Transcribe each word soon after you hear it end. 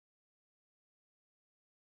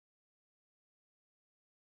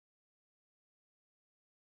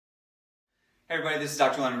Hey everybody, this is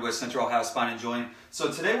Dr. Leonard with Central Ohio Spine and Joint. So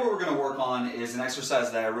today what we're going to work on is an exercise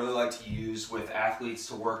that I really like to use with athletes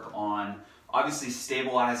to work on obviously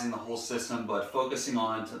stabilizing the whole system, but focusing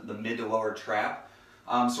on the mid to lower trap.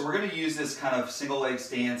 So we're going to use this kind of single leg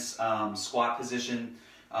stance squat position.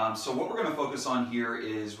 So what we're going to focus on here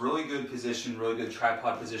is really good position, really good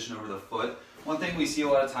tripod position over the foot. One thing we see a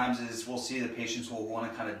lot of times is we'll see the patients will want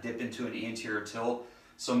to kind of dip into an anterior tilt.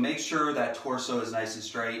 So make sure that torso is nice and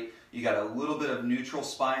straight. You got a little bit of neutral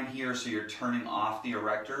spine here, so you're turning off the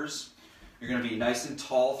erectors. You're going to be nice and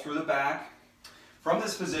tall through the back. From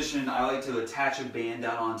this position, I like to attach a band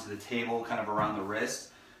down onto the table, kind of around the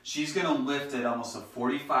wrist. She's going to lift at almost a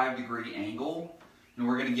 45-degree angle, and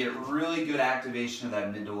we're going to get really good activation of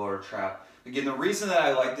that mid to lower trap. Again, the reason that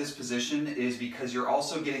I like this position is because you're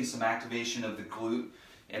also getting some activation of the glute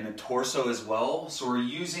and the torso as well. So we're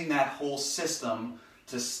using that whole system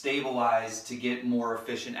to stabilize, to get more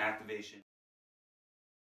efficient activation.